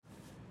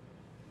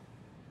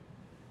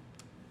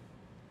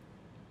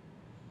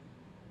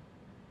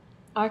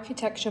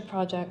Architecture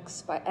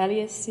Projects by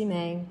Elias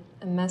Sime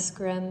and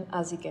Meskerem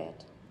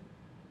Assegued.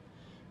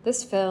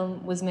 This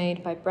film was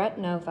made by Brett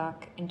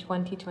Novak in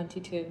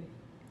 2022.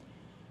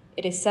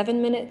 It is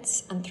 7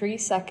 minutes and 3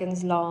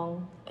 seconds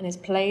long and is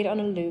played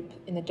on a loop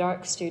in the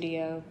dark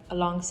studio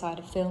alongside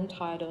a film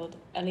titled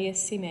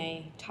Elias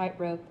Sime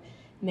Tightrope,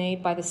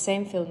 made by the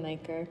same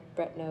filmmaker,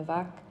 Brett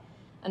Novak,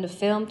 and a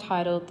film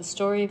titled The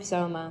Story of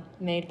Zoma,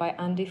 made by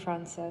Andy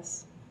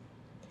Frances.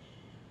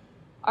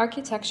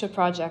 Architecture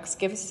Projects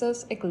gives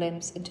us a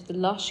glimpse into the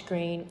lush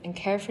green and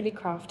carefully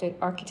crafted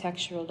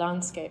architectural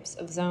landscapes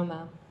of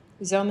Zoma,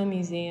 Zoma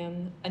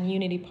Museum, and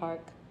Unity Park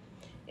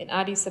in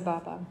Addis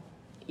Ababa,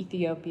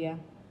 Ethiopia.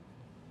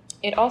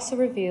 It also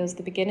reveals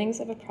the beginnings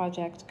of a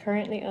project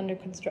currently under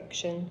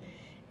construction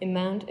in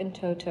Mount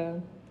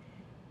Entoto.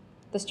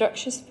 The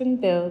structures have been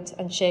built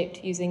and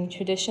shaped using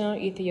traditional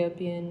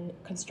Ethiopian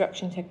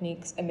construction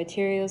techniques and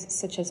materials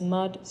such as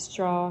mud,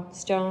 straw,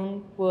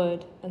 stone,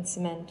 wood, and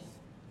cement.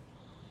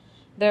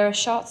 There are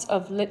shots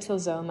of Little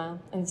Zoma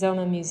and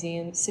Zoma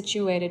Museum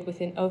situated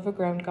within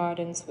overgrown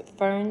gardens with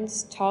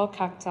ferns, tall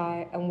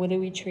cacti, and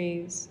willowy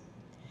trees.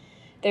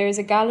 There is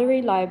a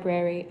gallery,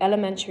 library,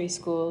 elementary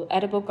school,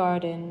 edible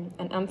garden,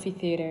 an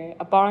amphitheater,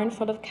 a barn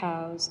full of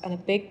cows, and a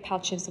big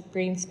patches of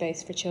green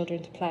space for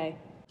children to play.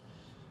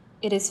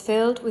 It is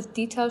filled with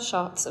detailed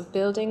shots of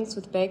buildings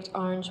with baked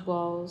orange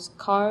walls,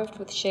 carved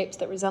with shapes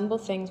that resemble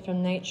things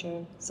from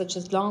nature, such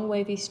as long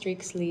wavy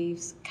streaks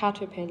leaves,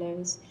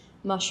 caterpillars,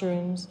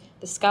 mushrooms,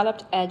 the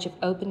scalloped edge of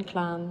open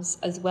clams,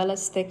 as well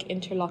as thick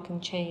interlocking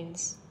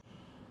chains.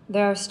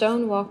 There are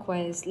stone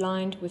walkways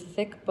lined with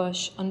thick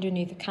bush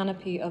underneath a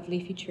canopy of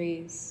leafy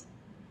trees.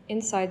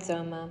 Inside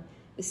Zoma,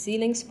 the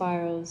ceiling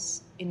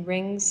spirals in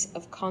rings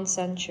of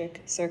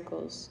concentric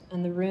circles,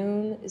 and the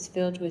room is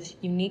filled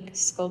with unique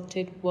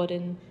sculpted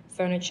wooden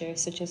furniture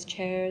such as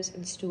chairs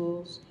and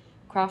stools,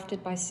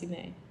 crafted by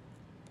Sime.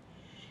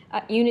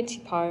 At Unity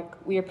Park,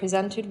 we are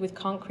presented with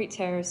concrete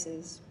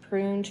terraces,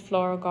 pruned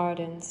floral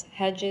gardens,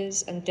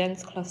 hedges, and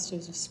dense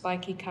clusters of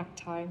spiky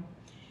cacti,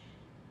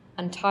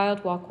 and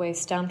tiled walkways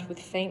stamped with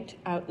faint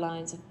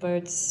outlines of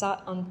birds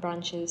sat on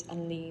branches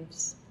and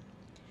leaves.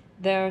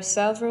 There are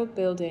several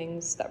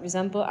buildings that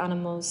resemble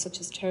animals such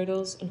as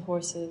turtles and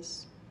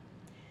horses.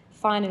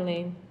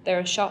 Finally, there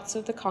are shots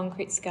of the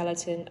concrete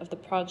skeleton of the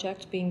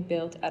project being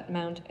built at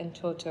Mount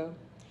Entoto.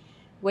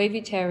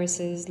 Wavy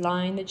terraces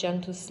line the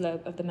gentle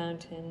slope of the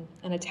mountain,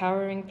 and a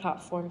towering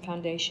platform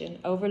foundation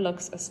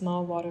overlooks a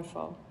small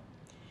waterfall.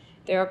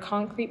 There are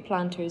concrete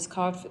planters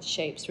carved with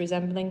shapes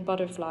resembling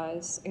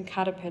butterflies and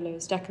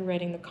caterpillars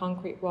decorating the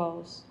concrete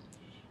walls.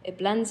 It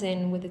blends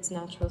in with its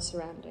natural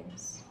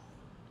surroundings.